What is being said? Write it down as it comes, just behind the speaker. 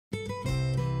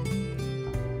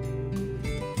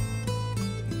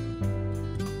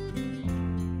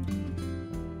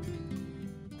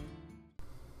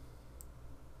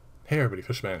Hey everybody,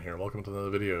 Fishman here. Welcome to another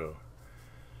video.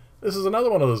 This is another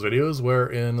one of those videos where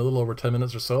in a little over 10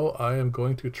 minutes or so I am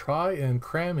going to try and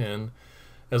cram in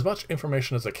as much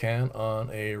information as I can on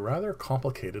a rather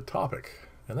complicated topic.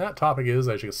 And that topic is,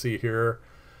 as you can see here,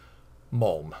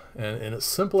 Mulm. And in its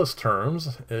simplest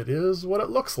terms, it is what it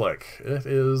looks like. It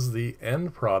is the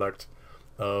end product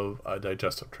of a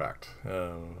digestive tract.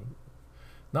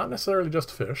 Not necessarily just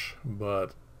fish,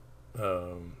 but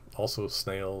also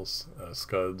snails,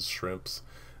 scuds, shrimps,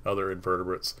 other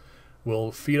invertebrates will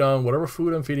feed on whatever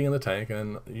food I'm feeding in the tank,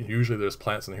 and usually there's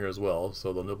plants in here as well,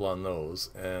 so they'll nibble on those.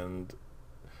 And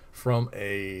from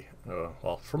a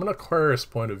from an aquarist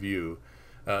point of view,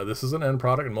 this is an end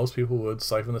product, and most people would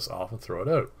siphon this off and throw it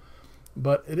out.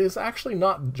 But it is actually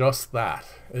not just that.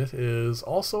 It is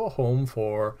also a home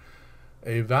for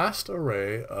a vast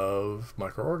array of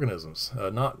microorganisms,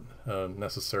 not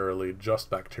necessarily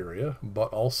just bacteria,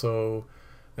 but also,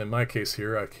 in my case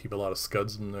here, I keep a lot of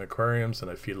scuds in the aquariums and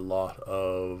I feed a lot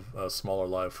of smaller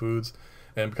live foods.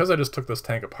 And because I just took this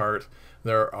tank apart,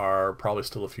 there are probably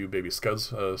still a few baby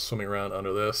scuds swimming around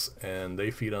under this, and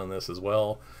they feed on this as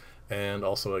well. And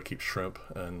also I keep shrimp,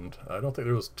 and I don't think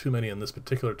there was too many in this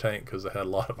particular tank because I had a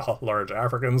lot of large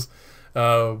Africans,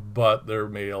 but there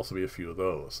may also be a few of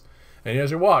those. And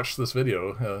as you watch this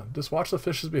video, just watch the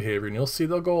fish's behavior, and you'll see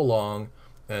they'll go along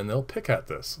and they'll pick at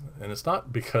this. And it's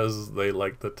not because they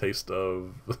like the taste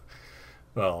of,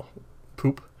 well,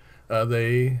 poop.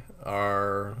 They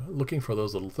are looking for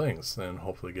those little things and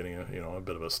hopefully getting a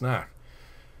bit of a snack.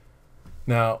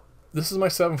 Now, this is my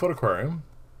 7-foot aquarium.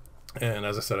 And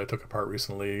as I said, I took it apart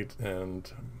recently and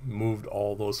moved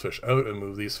all those fish out and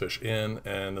moved these fish in.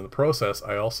 And in the process,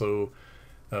 I also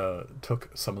took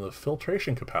some of the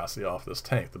filtration capacity off this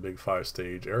tank, the big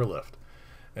 5-stage airlift.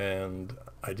 And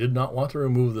I did not want to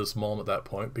remove this mulm at that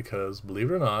point because,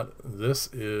 believe it or not, this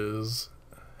is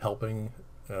helping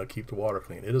keep the water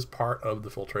clean. It is part of the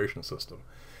filtration system.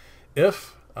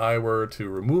 If I were to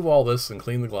remove all this and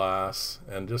clean the glass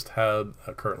and just had,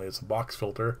 currently it's a box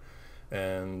filter,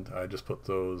 and I just put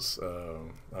those,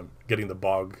 I'm getting the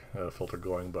bog filter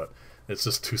going, but it's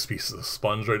just 2 species of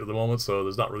sponge right at the moment, so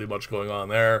there's not really much going on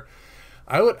there.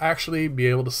 I would actually be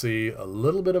able to see a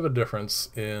little bit of a difference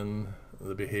in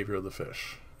the behavior of the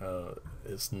fish.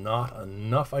 It's not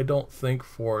enough, I don't think,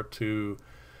 for it to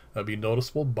be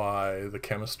noticeable by the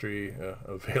chemistry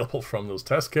available from those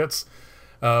test kits,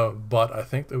 but I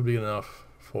think that would be enough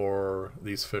for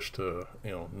these fish to,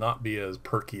 not be as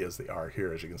perky as they are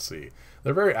here. As you can see,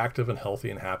 they're very active and healthy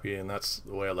and happy, and that's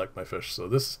the way I like my fish. So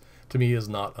this, to me, is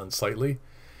not unsightly.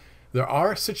 There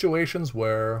are situations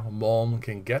where mulm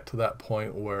can get to that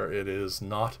point where it is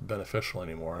not beneficial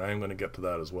anymore, and I'm going to get to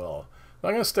that as well.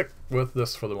 I'm going to stick with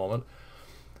this for the moment.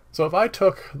 So if I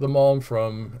took the mulm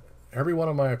from every one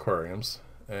of my aquariums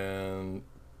and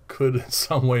could in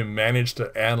some way manage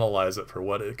to analyze it for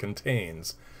what it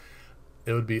contains,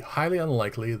 it would be highly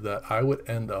unlikely that I would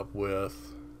end up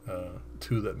with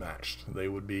 2 that matched. They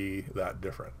would be that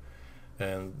different.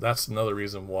 And that's another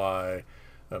reason why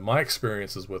my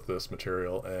experiences with this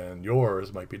material and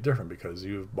yours might be different, because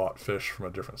you've bought fish from a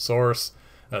different source.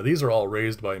 These are all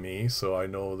raised by me, so I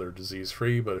know they're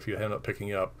disease-free, but if you end up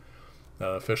picking up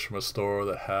fish from a store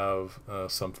that have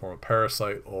some form of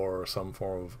parasite or some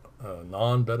form of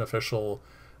non-beneficial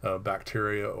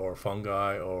bacteria or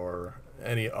fungi or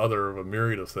any other of a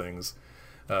myriad of things,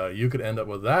 you could end up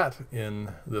with that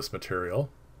in this material,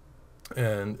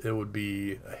 and it would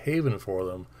be a haven for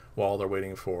them while they're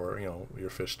waiting for your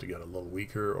fish to get a little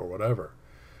weaker or whatever.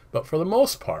 But for the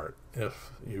most part,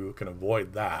 if you can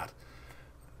avoid that,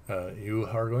 you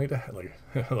are going to,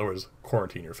 in other words,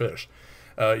 quarantine your fish.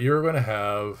 You're going to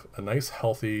have a nice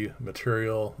healthy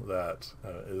material that,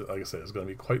 like I said, is going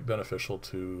to be quite beneficial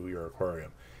to your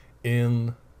aquarium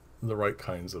in the right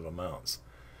kinds of amounts.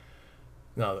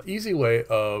 Now, the easy way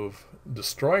of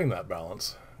destroying that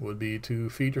balance would be to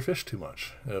feed your fish too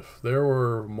much. If there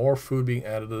were more food being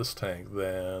added to this tank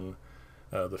than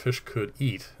the fish could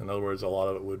eat, in other words, a lot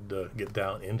of it would get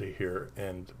down into here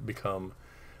and become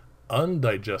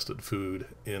undigested food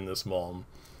in this mulm.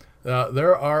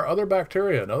 There are other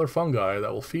bacteria and other fungi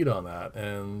that will feed on that,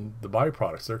 and the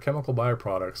byproducts, their chemical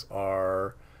byproducts,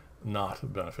 are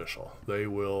not beneficial. They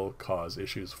will cause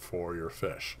issues for your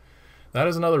fish. That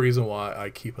is another reason why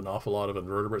I keep an awful lot of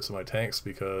invertebrates in my tanks,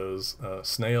 because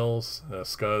snails,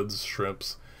 scuds,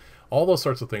 shrimps, all those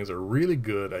sorts of things are really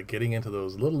good at getting into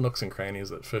those little nooks and crannies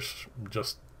that fish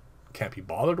just can't be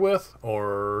bothered with,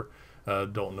 or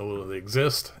don't know that they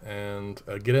exist, and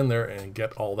get in there and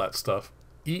get all that stuff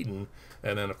eaten,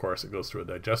 and then of course it goes through a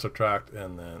digestive tract,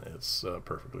 and then it's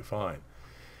perfectly fine.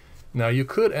 Now you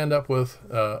could end up with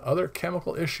other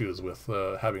chemical issues with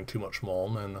having too much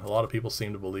mulm, and a lot of people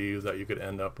seem to believe that you could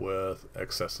end up with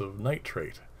excessive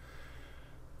nitrate.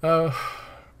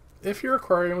 If your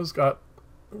aquarium has got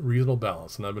reasonable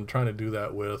balance, and I've been trying to do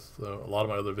that with a lot of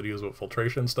my other videos with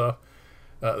filtration stuff,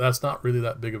 that's not really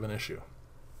that big of an issue.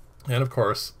 And of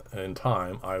course, in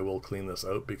time, I will clean this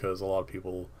out, because a lot of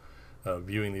people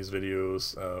viewing these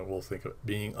videos will think of it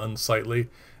being unsightly,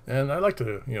 and I like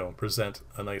to, you know, present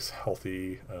a nice,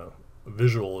 healthy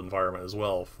visual environment as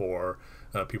well for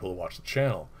people to watch the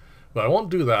channel. But I won't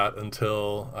do that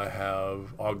until I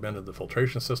have augmented the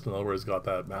filtration system. In other words, got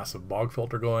that massive bog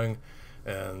filter going,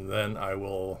 and then I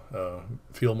will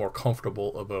feel more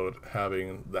comfortable about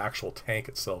having the actual tank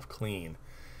itself clean.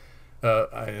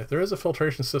 If there is a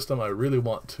filtration system I really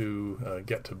want to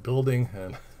get to building,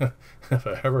 and if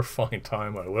I ever find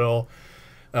time I will.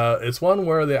 It's one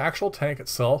where the actual tank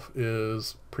itself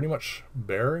is pretty much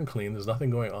bare and clean. There's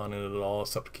nothing going on in it at all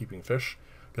except keeping fish,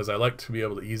 because I like to be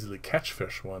able to easily catch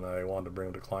fish when I want to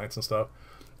bring them to clients and stuff.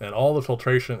 And all the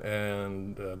filtration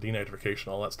and denitrification,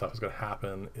 all that stuff is going to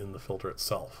happen in the filter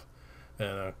itself. And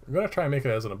I'm going to try and make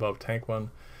it as an above tank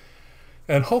one,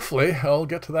 and hopefully I'll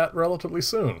get to that relatively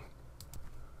soon.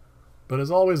 But as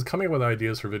always, coming up with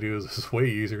ideas for videos is way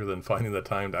easier than finding the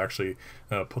time to actually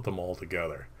put them all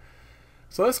together.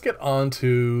 So let's get on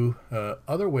to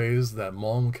other ways that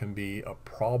mulm can be a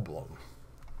problem.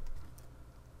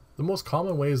 The most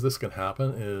common ways this can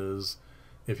happen is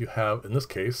if you have, in this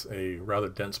case, a rather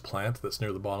dense plant that's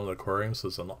near the bottom of the aquarium, so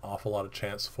there's an awful lot of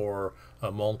chance for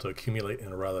mulm to accumulate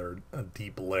in a rather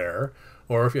deep layer,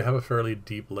 or if you have a fairly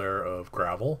deep layer of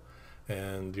gravel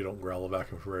and you don't gravel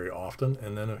vacuum very often,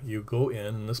 and then you go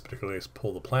in this particular case,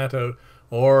 pull the plant out,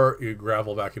 or you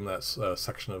gravel vacuum that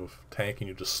section of tank and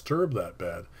you disturb that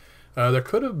bed, there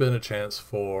could have been a chance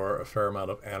for a fair amount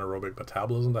of anaerobic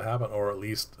metabolism to happen, or at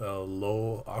least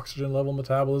low oxygen level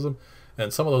metabolism,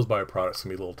 and some of those byproducts can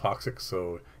be a little toxic,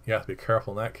 so you have to be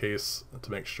careful in that case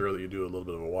to make sure that you do a little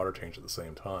bit of a water change at the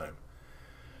same time.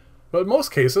 But in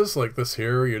most cases, like this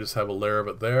here, you just have a layer of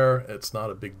it there. It's not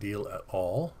a big deal at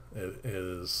all. It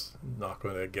is not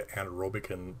going to get anaerobic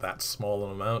in that small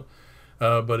an amount.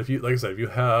 But if you, like I said, if you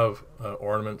have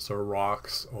ornaments or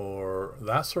rocks or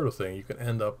that sort of thing, you can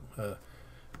end up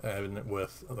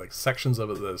with like sections of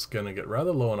it that's going to get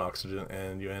rather low in oxygen,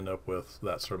 and you end up with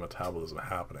that sort of metabolism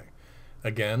happening.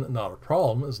 Again, not a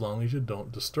problem as long as you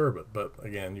don't disturb it. But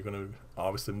again, you're going to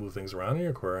obviously move things around in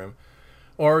your aquarium.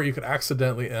 Or you could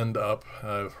accidentally end up,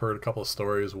 I've heard a couple of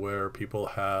stories where people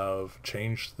have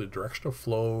changed the direction of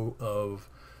flow of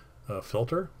a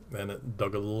filter, and it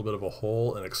dug a little bit of a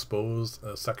hole and exposed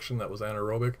a section that was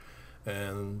anaerobic,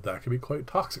 and that could be quite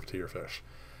toxic to your fish.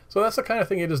 So that's the kind of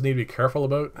thing you just need to be careful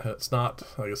about. It's not,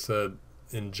 like I said,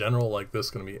 in general like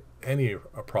this going to be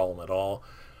a problem at all.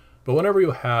 But whenever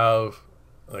you have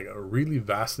like a really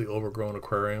vastly overgrown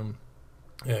aquarium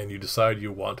and you decide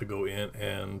you want to go in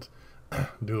and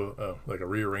do like a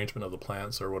rearrangement of the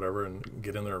plants or whatever, and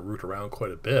get in there and root around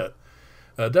quite a bit,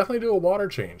 definitely do a water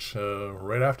change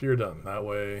right after you're done. That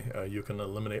way you can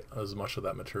eliminate as much of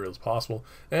that material as possible,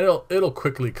 and it'll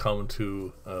quickly come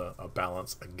to a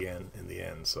balance again in the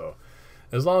end. So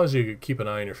as long as you keep an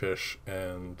eye on your fish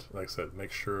and, like I said,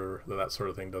 make sure that that sort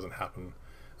of thing doesn't happen,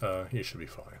 you should be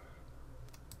fine.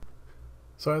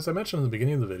 So as I mentioned in the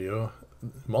beginning of the video,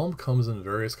 mulm comes in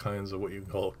various kinds of what you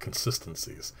call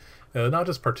consistencies. Not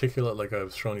just particulate like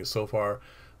I've shown you so far,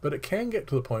 but it can get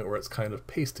to the point where it's kind of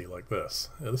pasty like this.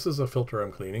 This is a filter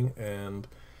I'm cleaning, and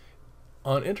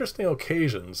on interesting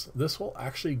occasions this will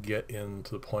actually get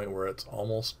into the point where it's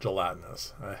almost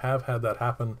gelatinous. I have had that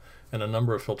happen in a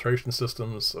number of filtration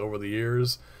systems over the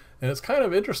years, and it's kind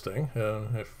of interesting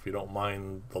if you don't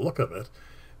mind the look of it.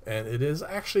 And it is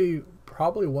actually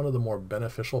probably one of the more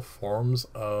beneficial forms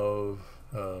of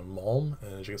mulm,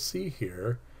 and as you can see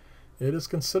here, it is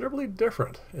considerably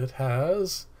different. It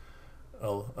has,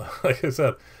 like I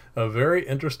said, a very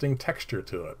interesting texture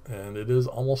to it, and it is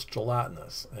almost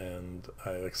gelatinous. And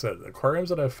like I said, aquariums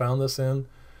that I've found this in,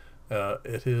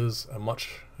 it is a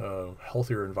much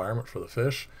healthier environment for the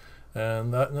fish,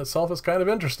 and that in itself is kind of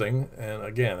interesting. And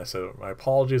again, I said my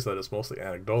apologies that it's mostly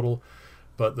anecdotal,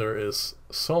 but there is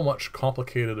so much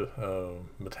complicated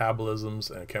metabolisms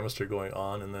and chemistry going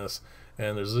on in this,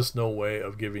 and there's just no way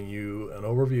of giving you an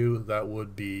overview that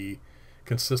would be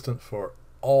consistent for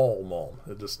all mulm.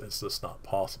 It's just not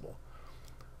possible.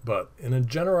 But in a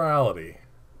generality,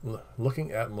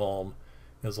 looking at mulm,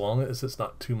 as long as it's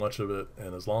not too much of it,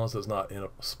 and as long as it's not in a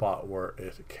spot where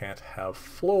it can't have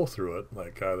flow through it,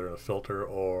 like either in a filter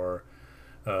or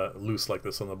loose like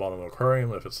this on the bottom of the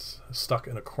aquarium, if it's stuck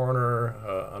in a corner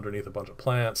underneath a bunch of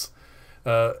plants,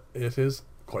 it is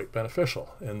quite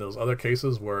beneficial. In those other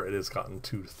cases where it has gotten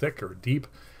too thick or deep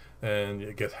and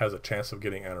it has a chance of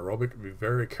getting anaerobic, be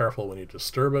very careful when you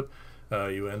disturb it.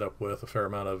 You end up with a fair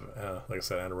amount of, like I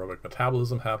said, anaerobic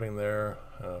metabolism happening there,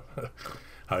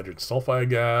 hydrogen sulfide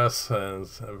gas, and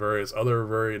various other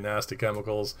very nasty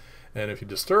chemicals. And if you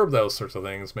disturb those sorts of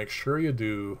things, make sure you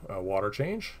do a water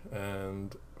change,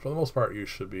 and for the most part you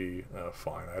should be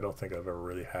fine. I don't think I've ever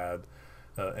really had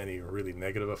any really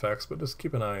negative effects, but just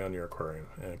keep an eye on your aquarium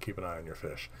and keep an eye on your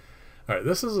fish. Alright,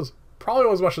 this is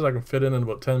probably as much as I can fit in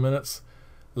about 10 minutes.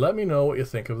 Let me know what you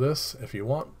think of this. If you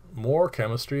want more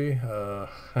chemistry,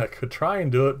 I could try and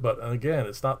do it, but again,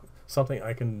 it's not something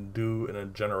I can do in a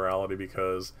generality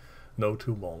because no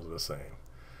two Mulms are the same.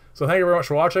 So thank you very much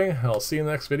for watching. I'll see you in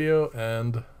the next video,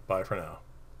 and bye for now.